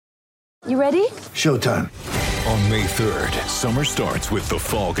You ready? Showtime. On May 3rd, summer starts with The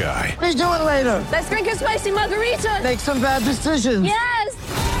Fall Guy. Let's do it later. Let's drink a spicy margarita. Make some bad decisions. Yes!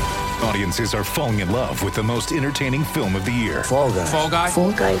 Audiences are falling in love with the most entertaining film of the year. Fall Guy. Fall Guy?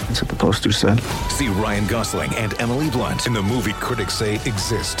 Fall guy. That's what the poster said. See Ryan Gosling and Emily Blunt in the movie critics say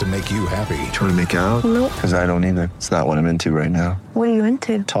exists to make you happy. Trying to make it out? Nope. Because I don't either. It's not what I'm into right now. What are you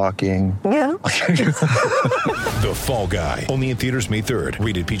into? Talking. Yeah. The Fall Guy. Only in theaters May 3rd.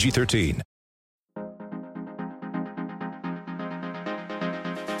 Rated PG-13.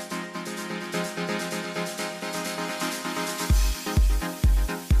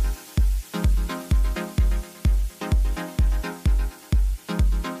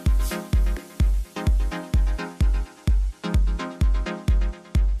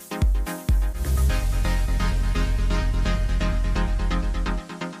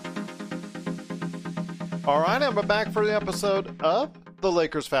 All right, and we're back for the episode of the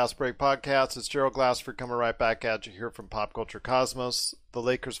Lakers Fast Break Podcast. It's Gerald Glassford coming right back at you here from Pop Culture Cosmos, the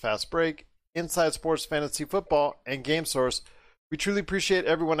Lakers Fast Break, Inside Sports Fantasy Football, and Game Source. We truly appreciate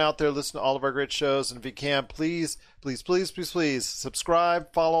everyone out there listening to all of our great shows, and if you can, please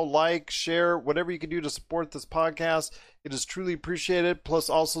subscribe, follow, like, share, whatever you can do to support this podcast. It is truly appreciated. Plus,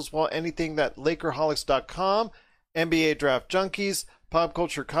 also as well, anything that Lakerholics.com, NBA Draft Junkies, Pop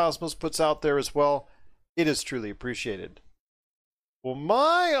Culture Cosmos puts out there as well. It is truly appreciated. Well,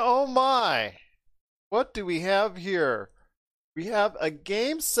 my, oh my. What do we have here? We have a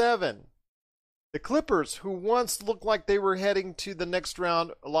Game 7. The Clippers, who once looked like they were heading to the next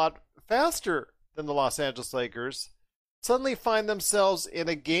round a lot faster than the Los Angeles Lakers, suddenly find themselves in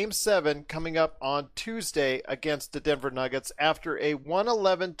a Game 7 coming up on Tuesday against the Denver Nuggets after a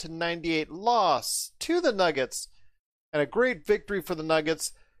 111-98 loss to the Nuggets. And a great victory for the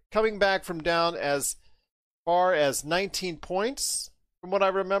Nuggets, coming back from down as far as 19 points. From what I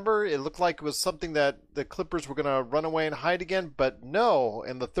remember, it looked like it was something that the Clippers were going to run away and hide again, but no.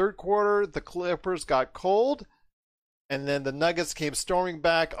 In the third quarter, the Clippers got cold, and then the Nuggets came storming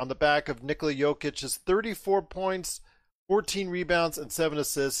back on the back of Nikola Jokic's 34 points, 14 rebounds, and 7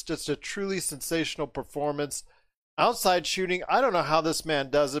 assists. Just a truly sensational performance. Outside shooting, I don't know how this man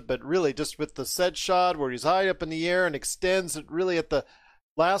does it, but really just with the set shot where he's high up in the air and extends it really at the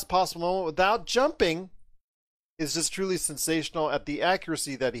last possible moment without jumping, is just truly sensational at the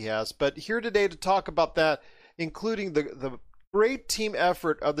accuracy that he has. But here today to talk about that, including the great team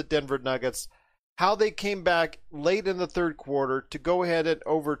effort of the Denver Nuggets, how they came back late in the third quarter to go ahead and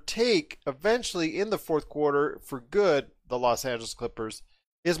overtake, eventually in the fourth quarter for good, the Los Angeles Clippers,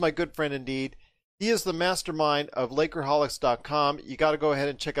 is my good friend indeed. He is the mastermind of Lakerholics.com. You got to go ahead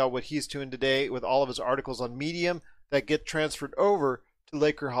and check out what he's doing today with all of his articles on Medium that get transferred over to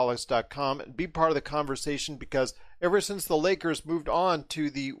Lakerholics.com and be part of the conversation, because ever since the Lakers moved on to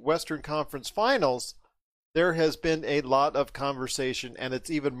the Western Conference Finals, there has been a lot of conversation, and it's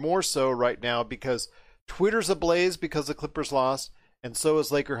even more so right now because Twitter's ablaze because the Clippers lost, and so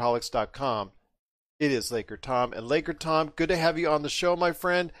is Lakerholics.com. It is Laker Tom. And Laker Tom, good to have you on the show, my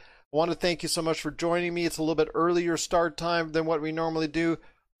friend. I want to thank you so much for joining me. It's a little bit earlier start time than what we normally do,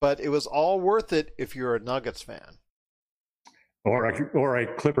 but it was all worth it if you're a Nuggets fan. Or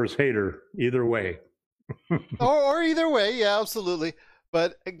a Clippers hater, either way. or either way, yeah, absolutely.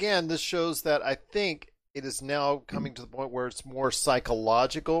 But again, this shows that I think it is now coming to the point where it's more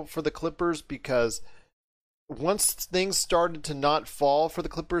psychological for the Clippers, because once things started to not fall for the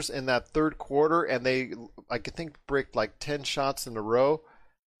Clippers in that third quarter, and they, I think, bricked like 10 shots in a row,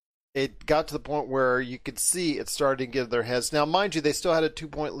 it got to the point where you could see it starting to get in their heads. Now, mind you, they still had a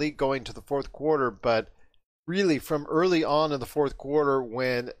 2-point lead going to the fourth quarter, but really from early on in the fourth quarter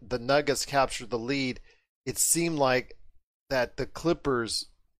when the Nuggets captured the lead, it seemed like that the Clippers,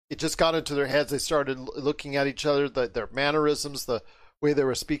 it just got into their heads. They started looking at each other, their mannerisms, the way they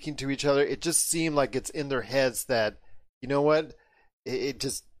were speaking to each other. It just seemed like it's in their heads that, you know what, it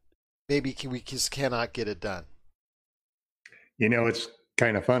just, maybe we just cannot get it done. You know, it's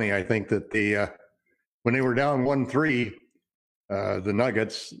kind of funny. I think that when they were down 1-3, the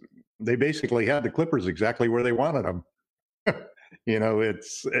Nuggets, they basically had the Clippers exactly where they wanted them. You know,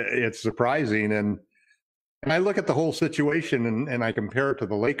 it's surprising. And I look at the whole situation and I compare it to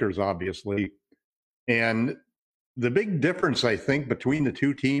the Lakers, obviously. And the big difference, I think, between the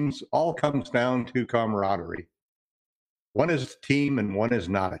two teams all comes down to camaraderie. One is a team and one is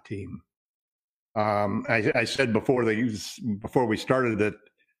not a team. I said before we started that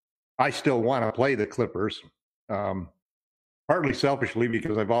I still want to play the Clippers. Partly selfishly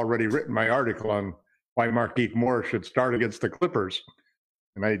because I've already written my article on why Markieff Morris should start against the Clippers,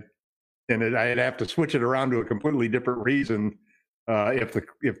 and I'd have to switch it around to a completely different reason if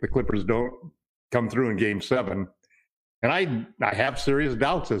the Clippers don't come through in Game 7. And I have serious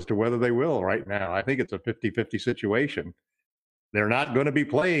doubts as to whether they will right now. I think it's a 50-50 situation. They're not going to be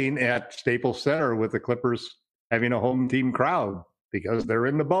playing at Staples Center with the Clippers having a home team crowd because they're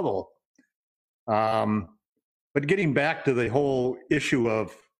in the bubble. But getting back to the whole issue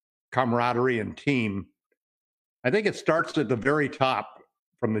of camaraderie and team, I think it starts at the very top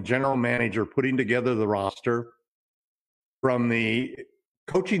from the general manager putting together the roster, from the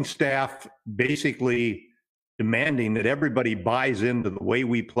coaching staff basically demanding that everybody buys into the way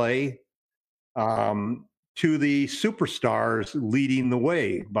we play, to the superstars leading the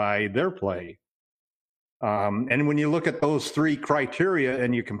way by their play. And when you look at those three criteria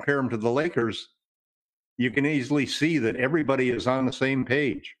and you compare them to the Lakers, you can easily see that everybody is on the same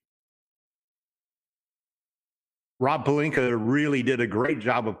page. Rob Pelinka really did a great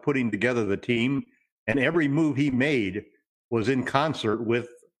job of putting together the team, and every move he made was in concert with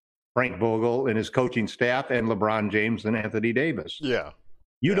Frank Vogel and his coaching staff and LeBron James and Anthony Davis. Yeah.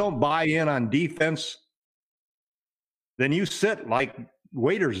 You don't buy in on defense, then you sit like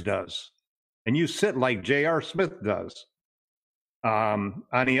Waiters does, and you sit like J.R. Smith does. On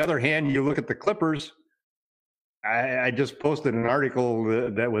the other hand, you look at the Clippers. I just posted an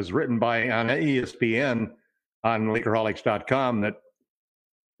article that was written on ESPN on Lakerholics.com that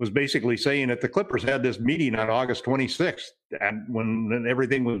was basically saying that the Clippers had this meeting on August 26th, and when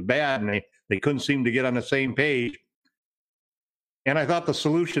everything was bad and they couldn't seem to get on the same page. And I thought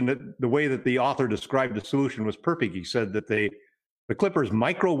the way that the author described the solution was perfect. He said that the Clippers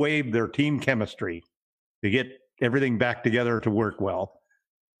microwaved their team chemistry to get everything back together to work well.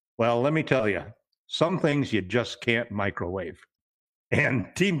 Well, let me tell you, some things you just can't microwave. And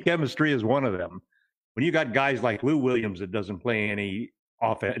team chemistry is one of them. When you got guys like Lou Williams that doesn't play any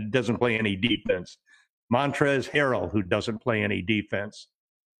offense, doesn't play any defense, Montrezl Harrell who doesn't play any defense,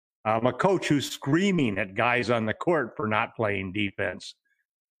 a coach who's screaming at guys on the court for not playing defense.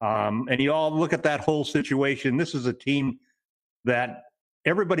 And you all look at that whole situation. This is a team that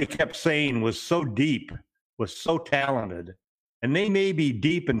everybody kept saying was so deep, was so talented. And they may be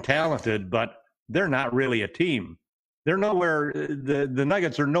deep and talented, but they're not really a team. They're nowhere, the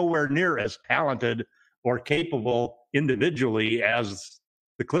Nuggets are nowhere near as talented or capable individually as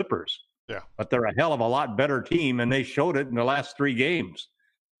the Clippers. Yeah. But they're a hell of a lot better team, and they showed it in the last three games.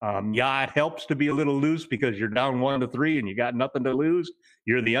 It helps to be a little loose because you're down 1-3 and you got nothing to lose.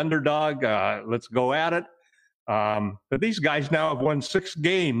 You're the underdog. Let's go at it. But these guys now have won 6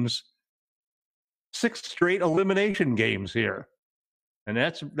 games, 6 straight elimination games here. And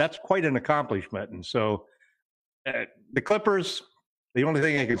that's quite an accomplishment. And so the Clippers, the only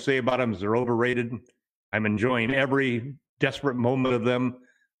thing I can say about them is they're overrated. I'm enjoying every desperate moment of them.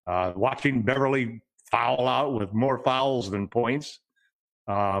 Watching Beverly foul out with more fouls than points.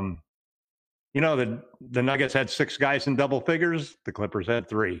 The Nuggets had 6 guys in double figures. The Clippers had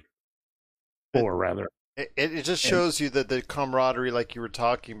 4 rather. It just shows you that the camaraderie, like you were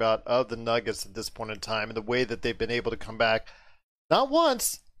talking about, of the Nuggets at this point in time, and the way that they've been able to come back, not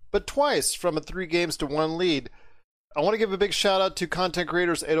once, but twice from a 3 games to 1 lead. I want to give a big shout out to Content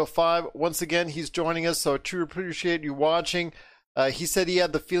Creators 805. Once again, he's joining us, so I truly appreciate you watching. He said he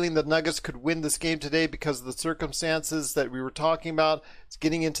had the feeling that Nuggets could win this game today because of the circumstances that we were talking about. It's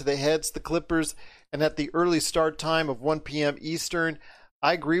getting into the heads, the Clippers, and at the early start time of 1 p.m. Eastern.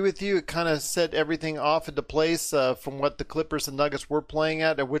 I agree with you. It kind of set everything off into place from what the Clippers and Nuggets were playing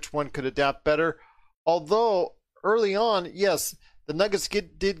at and which one could adapt better. Although, early on, yes, the Nuggets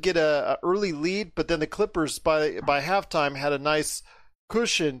did get a early lead, but then the Clippers by halftime had a nice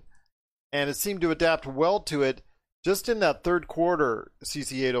cushion, and it seemed to adapt well to it. Just in that third quarter,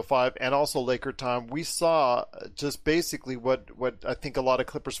 CC805, and also Laker time, we saw just basically what I think a lot of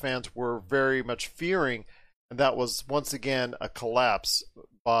Clippers fans were very much fearing, and that was, once again, a collapse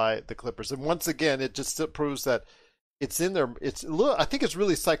by the Clippers. And once again, it just proves that it's in there. I think it's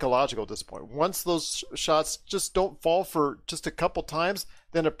really psychological at this point. Once those shots just don't fall for just a couple times,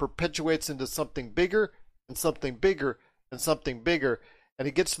 then it perpetuates into something bigger and something bigger and something bigger. And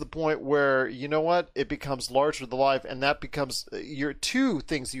it gets to the point where, you know what, it becomes larger than life, and that becomes your 2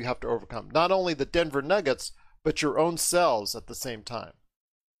 things you have to overcome. Not only the Denver Nuggets, but your own selves at the same time.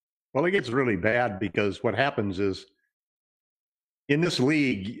 Well, it gets really bad because what happens is in this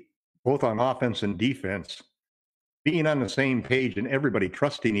league, both on offense and defense, being on the same page and everybody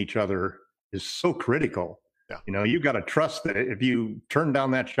trusting each other is so critical. Yeah. You've got to trust that if you turn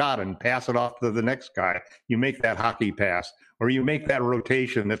down that shot and pass it off to the next guy, you make that hockey pass, or you make that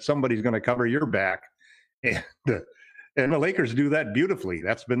rotation that somebody's going to cover your back. And the Lakers do that beautifully.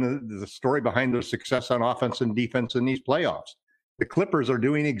 That's been the story behind their success on offense and defense in these playoffs. the Clippers are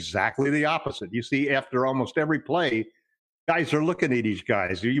doing exactly the opposite. You see, after almost every play, guys are looking at each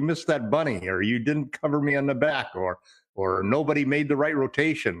guys. You missed that bunny, or you didn't cover me on the back, or nobody made the right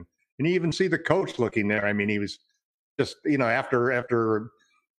rotation. And you even see the coach looking there. I mean, he was just, after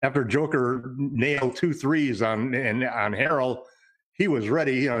Joker nailed 2 threes on Harrell, he was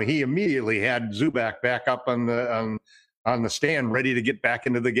ready. He immediately had Zubac back up on the stand, ready to get back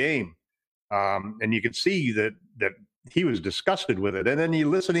into the game. And you could see that he was disgusted with it. And then you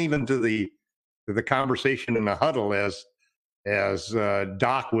listen even to the conversation in the huddle as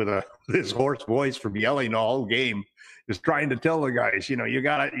Doc with his hoarse voice from yelling all game is trying to tell the guys, you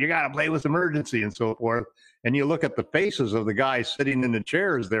gotta play with emergency and so forth. And you look at the faces of the guys sitting in the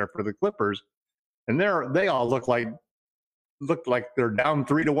chairs there for the Clippers, and they all look like they're down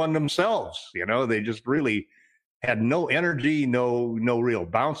 3-1 themselves. They just really had no energy, no real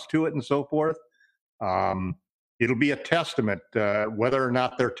bounce to it and so forth. It'll be a testament whether or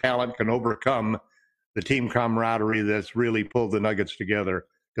not their talent can overcome the team camaraderie that's really pulled the Nuggets together.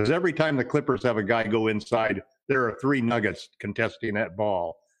 Because every time the Clippers have a guy go inside, there are 3 Nuggets contesting that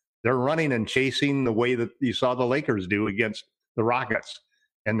ball. They're running and chasing the way that you saw the Lakers do against the Rockets.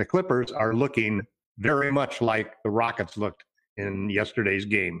 And the Clippers are looking very much like the Rockets looked in yesterday's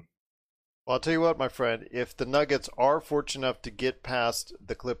game. Well, I'll tell you what, my friend, if the Nuggets are fortunate enough to get past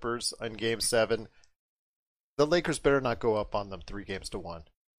the Clippers in Game 7, the Lakers better not go up on them 3-1.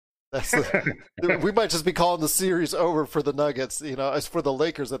 We might just be calling the series over for the Nuggets, as for the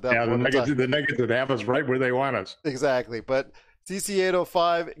Lakers at that point. Yeah, the Nuggets would have us right where they want us. Exactly. But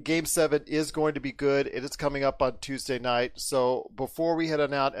CC805, Game 7 is going to be good. It is coming up on Tuesday night. So before we head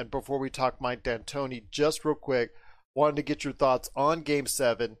on out and before we talk Mike D'Antoni, just real quick, wanted to get your thoughts on Game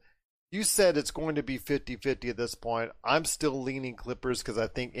 7. You said it's going to be 50-50 at this point. I'm still leaning Clippers because I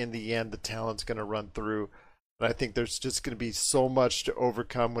think in the end the talent's going to run through. And I think there's just going to be so much to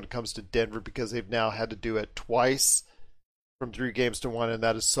overcome when it comes to Denver because they've now had to do it twice from 3-1, and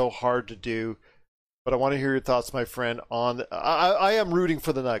that is so hard to do. But I want to hear your thoughts, my friend, on I am rooting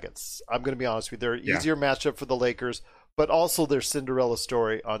for the Nuggets. I'm going to be honest with you. They're an easier matchup for the Lakers, but also their Cinderella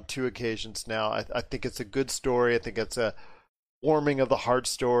story on 2 occasions now. I think it's a good story. I think it's a warming of the heart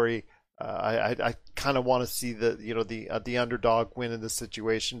story. I kind of want to see the underdog win in this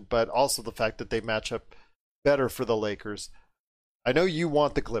situation, but also the fact that they match up better for the Lakers. I know you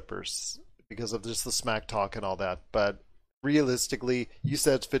want the Clippers because of just the smack talk and all that, but realistically, you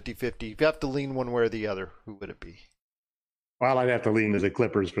said it's 50-50. If you have to lean one way or the other, who would it be? Well, I'd have to lean to the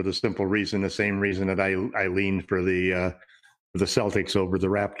Clippers for the simple reason, the same reason that I leaned for the Celtics over the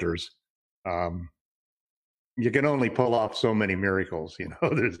Raptors. You can only pull off so many miracles,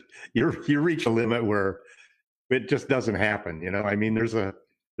 you reach a limit where it just doesn't happen. I mean, there's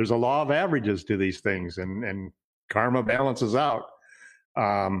a law of averages to these things, and karma balances out.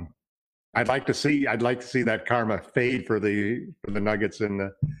 I'd like to see that karma fade for the Nuggets, and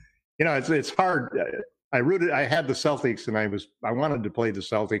it's hard. I had the Celtics, and I wanted to play the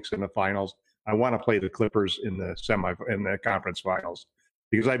Celtics in the finals. I want to play the Clippers in the conference finals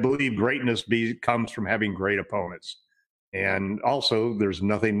because I believe greatness comes from having great opponents, and also there's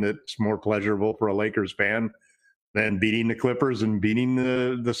nothing that's more pleasurable for a Lakers fan than beating the Clippers and beating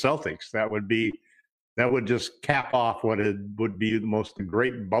the Celtics. That would just cap off what it would be the most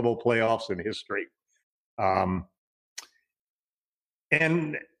great bubble playoffs in history. And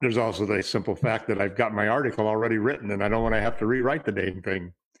there's also the simple fact that I've got my article already written and I don't want to have to rewrite the dang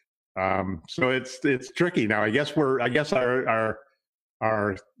thing. So it's tricky now. I guess the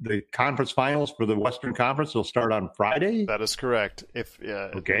conference finals for the Western Conference will start on Friday. That is correct.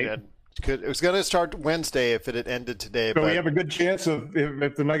 Okay. It was going to start Wednesday if it had ended today. So we have a good chance of,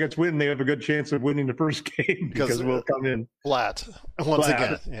 if the Nuggets win, they have a good chance of winning the first game because we'll come in flat once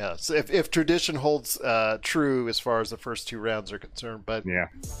again. Yeah. So if tradition holds true as far as the first 2 rounds are concerned, but yeah.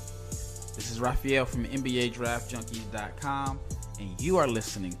 This is Raphael from NBADraftJunkies.com, and you are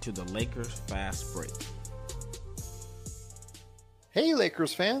listening to the Lakers Fast Break. Hey,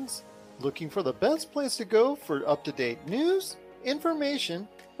 Lakers fans! Looking for the best place to go for up-to-date news, information,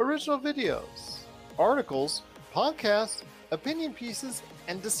 original videos, articles, podcasts, opinion pieces,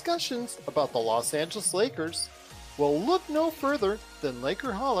 and discussions about the Los Angeles Lakers? Well, look no further than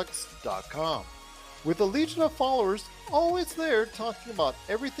Lakerholics.com. With a legion of followers always there talking about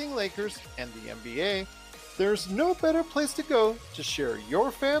everything Lakers and the NBA, there's no better place to go to share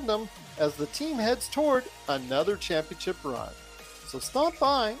your fandom as the team heads toward another championship run. So stop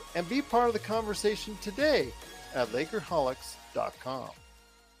by and be part of the conversation today at Lakerholics.com.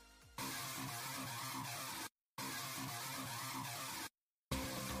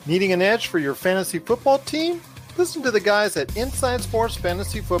 Needing an edge for your fantasy football team? Listen to the guys at Inside Sports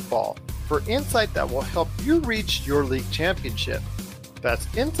Fantasy Football for insight that will help you reach your league championship. That's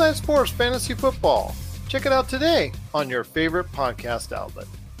Inside Sports Fantasy Football. Check it out today on your favorite podcast outlet.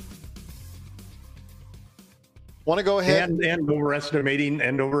 Want to go ahead and overestimating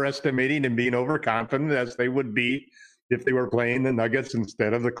and being overconfident as they would be if they were playing the Nuggets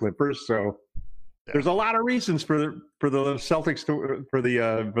instead of the Clippers. So there's a lot of reasons for the Celtics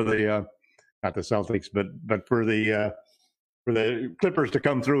not the Celtics, but for the Clippers to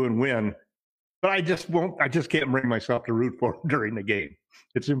come through and win. But I just can't bring myself to root for them during the game.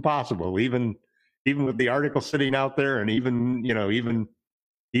 It's impossible. Even with the article sitting out there, and even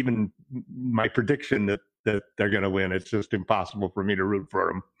my prediction that they're going to win, it's just impossible for me to root for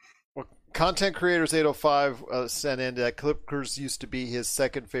them. Well, Content Creators 805 sent in that Clippers used to be his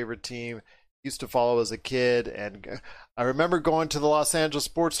second favorite team. Used to follow as a kid, and I remember going to the Los Angeles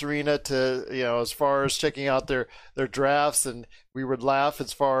Sports Arena to, as far as checking out their drafts, and we would laugh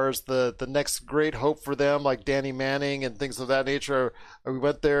as far as the next great hope for them, like Danny Manning and things of that nature. We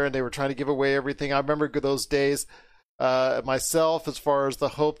went there and they were trying to give away everything. I remember those days myself, as far as the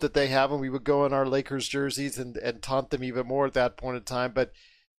hope that they have, and we would go in our Lakers jerseys and taunt them even more at that point in time. But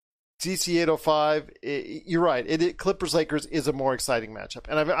CC805, you're right. Clippers-Lakers is a more exciting matchup.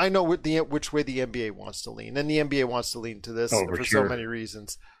 And I know which way the NBA wants to lean. And the NBA wants to lean to this for so many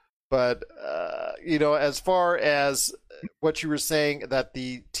reasons. But, as far as what you were saying, that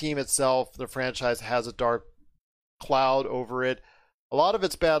the team itself, the franchise, has a dark cloud over it, a lot of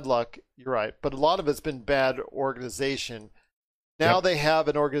it's bad luck, you're right. But a lot of it's been bad organization. Now They have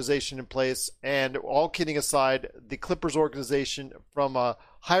an organization in place, and all kidding aside, the Clippers organization from a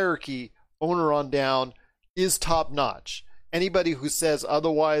hierarchy, owner on down, is top-notch. Anybody who says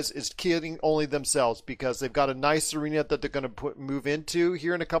otherwise is kidding only themselves, because they've got a nice arena that they're going to move into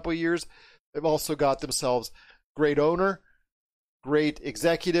here in a couple of years. They've also got themselves great owner, great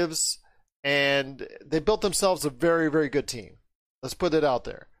executives, and they built themselves a very, very good team. Let's put it out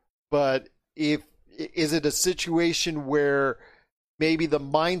there. But is it a situation where maybe the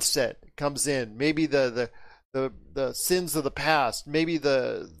mindset comes in, maybe the sins of the past, maybe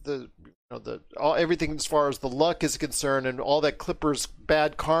everything as far as the luck is concerned, and all that Clippers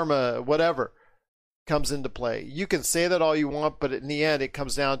bad karma, whatever, comes into play. You can say that all you want, but in the end, it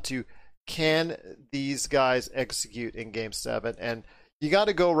comes down to, can these guys execute in Game 7? And you got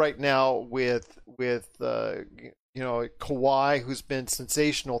to go right now with Kawhi, who's been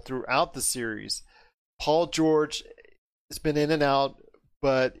sensational throughout the series. Paul George has been in and out,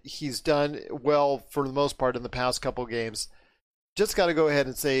 but he's done well for the most part in the past couple games. Just got to go ahead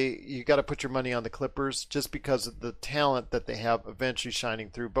and say you got to put your money on the Clippers just because of the talent that they have eventually shining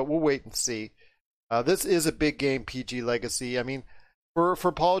through. But we'll wait and see. This is a big game, PG Legacy. I mean, for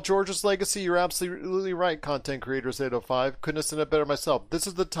Paul George's legacy, you're absolutely right, Content Creators 805. Couldn't have said it better myself. This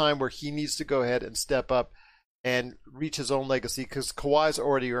is the time where he needs to go ahead and step up and reach his own legacy, because Kawhi's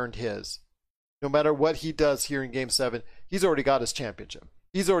already earned his. No matter what he does here in Game 7, he's already got his championship.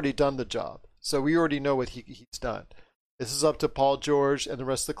 He's already done the job. So we already know what he's done. This is up to Paul George and the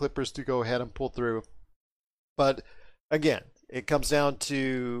rest of the Clippers to go ahead and pull through. But, again, it comes down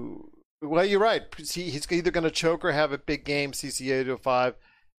to, well, you're right. He's either going to choke or have a big game, CC805,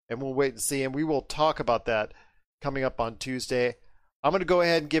 and we'll wait and see. And we will talk about that coming up on Tuesday. I'm going to go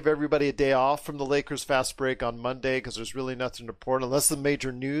ahead and give everybody a day off from the Lakers Fast Break on Monday, because there's really nothing to report unless the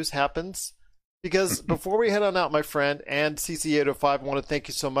major news happens. Because before we head on out, my friend, and CC805, I want to thank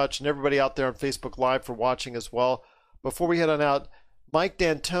you so much, and everybody out there on Facebook Live for watching as well. Before we head on out, Mike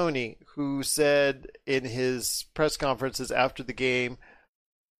D'Antoni, who said in his press conferences after the game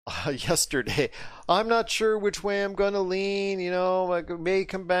yesterday, I'm not sure which way I'm going to lean, I may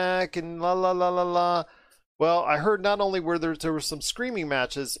come back and la la la la la. Well, I heard not only were there were some screaming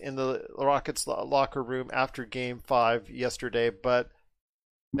matches in the Rockets locker room after Game 5 yesterday, but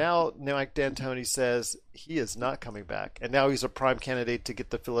now Mike D'Antoni says he is not coming back, and now he's a prime candidate to get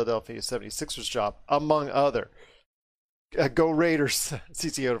the Philadelphia 76ers job, among other. Go Raiders,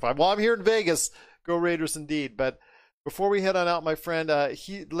 CC805. Well, I'm here in Vegas. Go Raiders indeed. But before we head on out, my friend,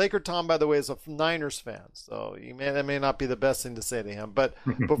 Laker Tom, by the way, is a Niners fan, so that may not be the best thing to say to him. But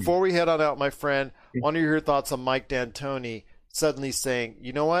before we head on out, my friend, I want to hear your thoughts on Mike D'Antoni suddenly saying,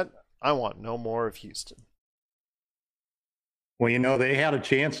 you know what? I want no more of Houston. Well, they had a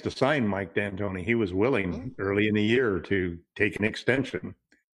chance to sign Mike D'Antoni. He was willing early in the year to take an extension.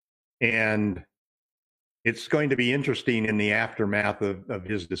 And it's going to be interesting in the aftermath of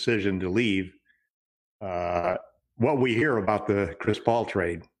his decision to leave, what we hear about the Chris Paul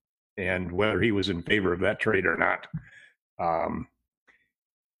trade and whether he was in favor of that trade or not.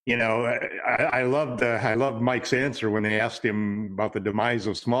 I loved Mike's answer when they asked him about the demise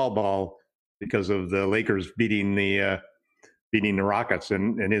of small ball because of the Lakers beating the Rockets,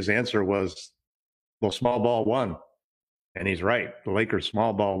 and his answer was, well, small ball won, and he's right. The Lakers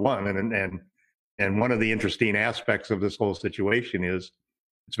small ball won, and one of the interesting aspects of this whole situation is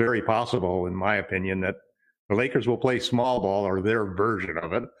it's very possible, in my opinion, that the Lakers will play small ball or their version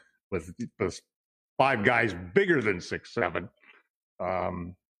of it with 5 guys bigger than 6'7".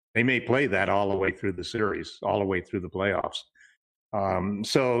 They may play that all the way through the series, all the way through the playoffs.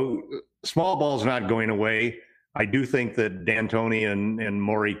 So small ball's not going away. I do think that D'Antoni and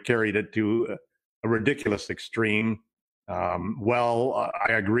Morey carried it to a ridiculous extreme. I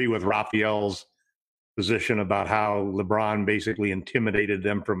agree with Raphael's position about how LeBron basically intimidated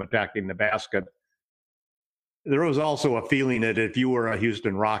them from attacking the basket. There was also a feeling that if you were a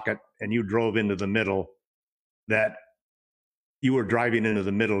Houston Rocket and you drove into the middle, that you were driving into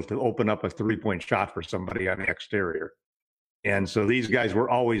the middle to open up a 3-point shot for somebody on the exterior. And so these guys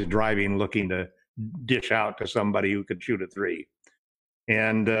were always driving, looking to dish out to somebody who could shoot a 3.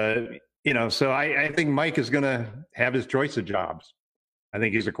 And, so I think Mike is going to have his choice of jobs. I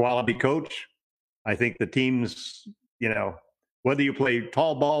think he's a quality coach. I think the teams, whether you play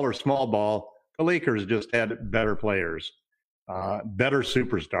tall ball or small ball, the Lakers just had better players, better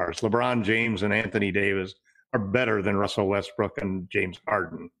superstars. LeBron James and Anthony Davis are better than Russell Westbrook and James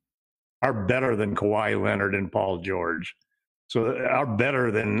Harden, are better than Kawhi Leonard and Paul George. So are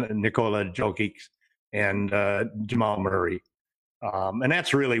better than Nikola Jokic and Jamal Murray. And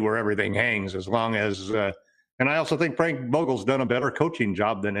that's really where everything hangs, as long as and I also think Frank Vogel's done a better coaching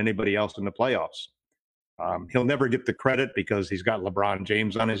job than anybody else in the playoffs. He'll never get the credit because he's got LeBron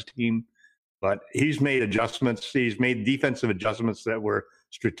James on his team, but he's made adjustments. He's made defensive adjustments that were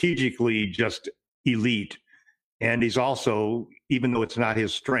strategically just elite. And he's also, even though it's not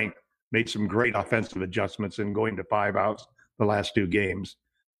his strength, made some great offensive adjustments in going to 5 outs the last 2 games.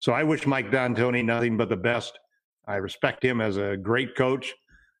 So I wish Mike D'Antoni nothing but the best. I respect him as a great coach.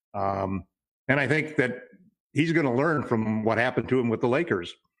 And I think that he's going to learn from what happened to him with the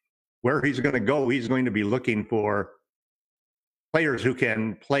Lakers. Where he's going to go, he's going to be looking for players who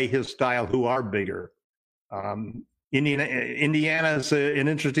can play his style, who are bigger. Indiana's an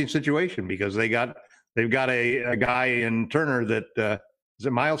interesting situation because they've got a guy in Turner that is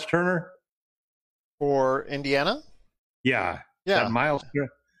it Miles Turner for Indiana? Yeah. Miles,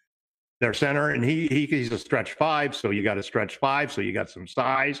 their center, and he's a stretch 5, so you got a stretch 5, so you got some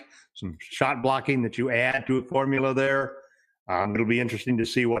size, some shot blocking that you add to a formula there. It'll be interesting to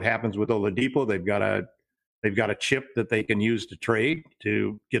see what happens with Oladipo. They've got a chip that they can use to trade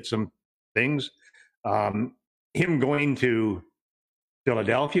to get some things. Him going to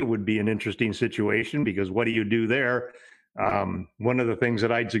Philadelphia would be an interesting situation because what do you do there? One of the things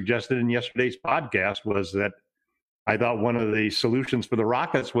that I'd suggested in yesterday's podcast was that I thought one of the solutions for the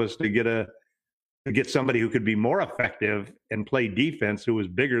Rockets was to get somebody who could be more effective and play defense, who was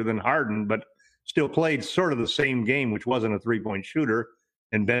bigger than Harden, but still played sort of the same game, which wasn't a 3-point shooter.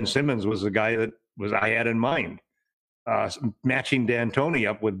 And Ben Simmons was the guy that I had in mind. Matching D'Antoni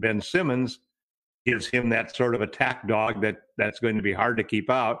up with Ben Simmons gives him that sort of attack dog that's going to be hard to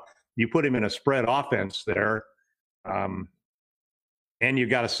keep out. You put him in a spread offense there, and you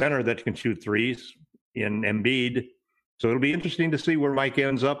got a center that can shoot 3s in Embiid. So it'll be interesting to see where Mike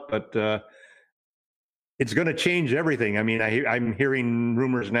ends up, but it's going to change everything. I mean, I'm hearing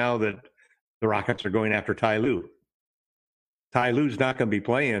rumors now that the Rockets are going after Ty Lue. Ty Lue's not going to be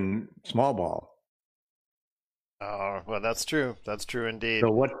playing small ball. Oh, well, that's true. That's true indeed.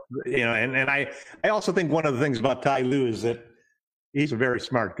 So and I also think one of the things about Ty Lue is that he's a very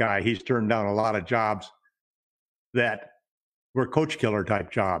smart guy. He's turned down a lot of jobs that were coach killer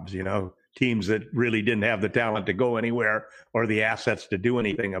type jobs, teams that really didn't have the talent to go anywhere or the assets to do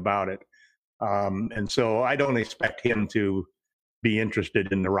anything about it. And so I don't expect him to be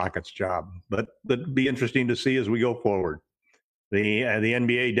interested in the Rockets job, but it'll be interesting to see as we go forward. The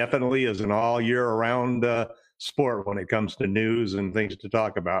NBA definitely is an all year around sport when it comes to news and things to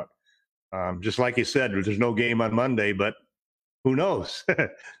talk about. Just like you said, there's no game on Monday, but who knows?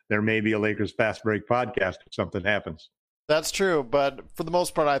 There may be a Lakers Fast Break podcast if something happens. That's true, but for the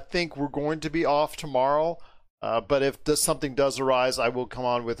most part, I think we're going to be off tomorrow. But if something does arise, I will come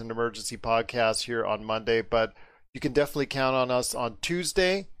on with an emergency podcast here on Monday. But you can definitely count on us on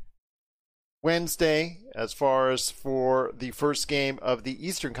Tuesday, Wednesday, as far as for the first game of the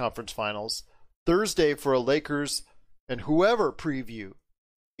Eastern Conference Finals, Thursday for a Lakers and whoever preview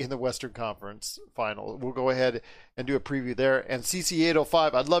in the Western Conference Final. We'll go ahead and do a preview there. And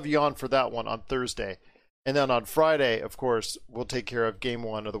CC805, I'd love you on for that one on Thursday. And then on Friday, of course, we'll take care of Game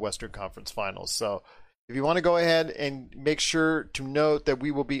 1 of the Western Conference Finals. So if you want to go ahead and make sure to note that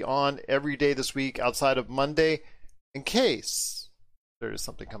we will be on every day this week outside of Monday in case there is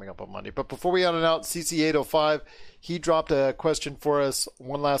something coming up on Monday. But before we out and out, CC805, he dropped a question for us.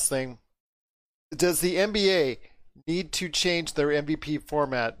 One last thing. Does the NBA need to change their MVP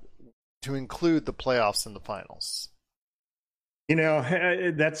format to include the playoffs and the finals?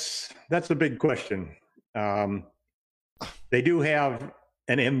 That's a big question. They do have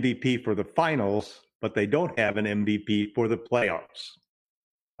an MVP for the finals, but they don't have an MVP for the playoffs.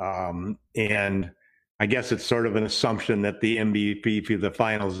 And I guess it's sort of an assumption that the MVP for the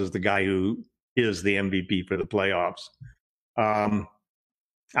finals is the guy who is the MVP for the playoffs. I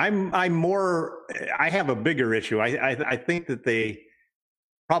have a bigger issue. I think that they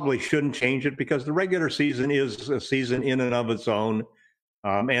probably shouldn't change it because the regular season is a season in and of its own.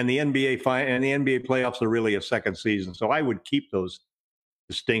 And the NBA playoffs are really a second season. So I would keep those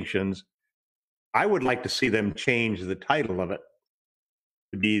distinctions. I would like to see them change the title of it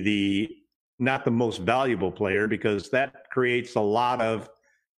to be not the most valuable player, because that creates a lot of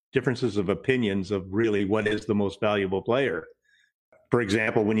differences of opinions of really what is the most valuable player. For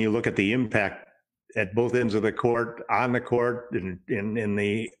example, when you look at the impact at both ends of the court, on the court, in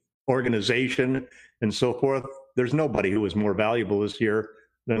the organization, and so forth, there's nobody who was more valuable this year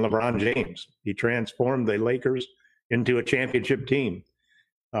than LeBron James. He transformed the Lakers into a championship team.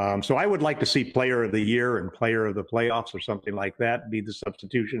 So I would like to see Player of the Year and Player of the Playoffs or something like that be the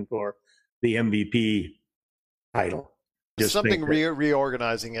substitution for the MVP title. Something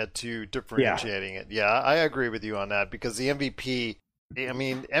reorganizing it to differentiating it. Yeah, I agree with you on that, because the MVP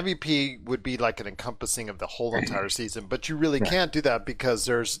would be like an encompassing of the whole entire season, but you really can't do that because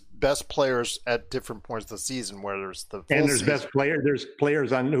there's best players at different points of the season where there's the full and there's season. There's players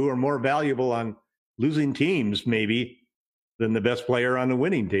who are more valuable on losing teams maybe than the best player on the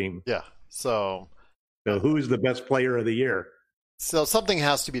winning team. Yeah. So who's the best player of the year? So something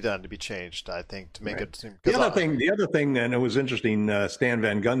has to be done to be changed, I think, to make it seem. The other thing, and it was interesting, Stan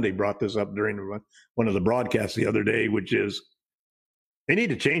Van Gundy brought this up during one of the broadcasts the other day, which is they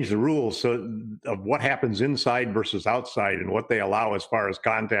need to change the rules of what happens inside versus outside and what they allow as far as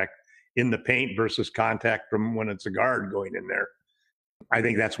contact in the paint versus contact from when it's a guard going in there. I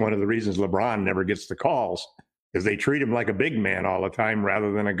think that's one of the reasons LeBron never gets the calls, because they treat him like a big man all the time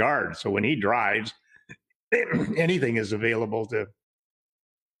rather than a guard. So when he drives, anything is available to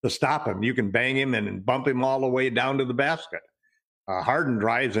stop him. You can bang him and bump him all the way down to the basket. Harden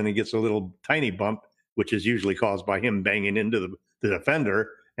drives and he gets a little tiny bump, which is usually caused by him banging into the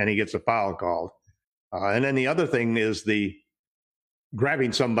defender, and he gets a foul called. And then the other thing is the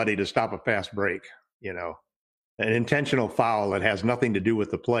grabbing somebody to stop a fast break, an intentional foul that has nothing to do with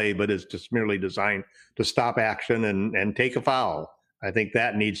the play, but is just merely designed to stop action and take a foul. I think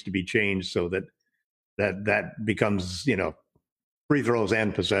that needs to be changed so that becomes, free throws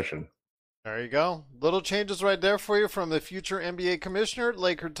and possession. There you go. Little changes right there for you from the future NBA commissioner,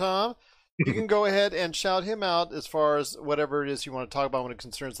 Laker Tom. You can go ahead and shout him out as far as whatever it is you want to talk about when it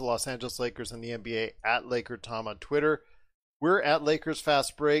concerns the Los Angeles Lakers and the NBA at Laker Tom on Twitter. We're at Lakers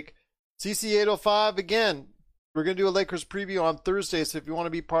Fast Break. CC805, again, we're going to do a Lakers preview on Thursday, so if you want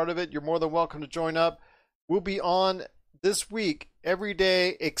to be part of it, you're more than welcome to join up. We'll be on this week every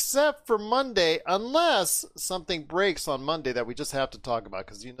day except for Monday, unless something breaks on Monday that we just have to talk about,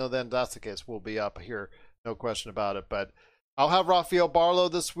 because then that's the case. We'll be up here, no question about it. But I'll have Rafael Barlow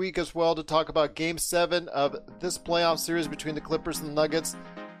this week as well to talk about Game 7 of this playoff series between the Clippers and the Nuggets,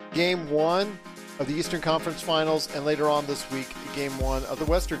 Game 1 of the Eastern Conference Finals, and later on this week, Game 1 of the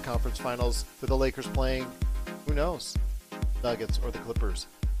Western Conference Finals, with the Lakers playing, who knows, Nuggets or the Clippers.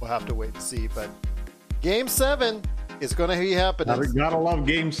 We'll have to wait and see. But Game 7 is going to be happening. Gotta love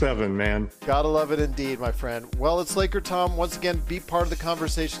Game 7, man. Gotta love it indeed, my friend. Well, it's Laker Tom. Once again, be part of the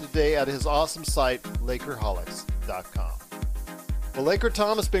conversation today at his awesome site, LakerHolics.com. Well, Laker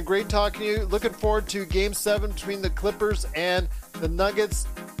Tom, it's been great talking to you. Looking forward to Game 7 between the Clippers and the Nuggets.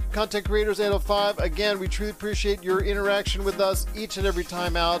 Content Creators 805, again, we truly appreciate your interaction with us each and every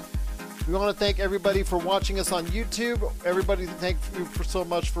time out. We want to thank everybody for watching us on YouTube. Everybody, thank you so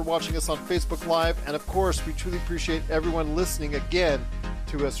much for watching us on Facebook Live. And of course, we truly appreciate everyone listening again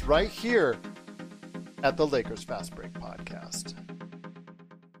to us right here at the Lakers Fast Break Podcast.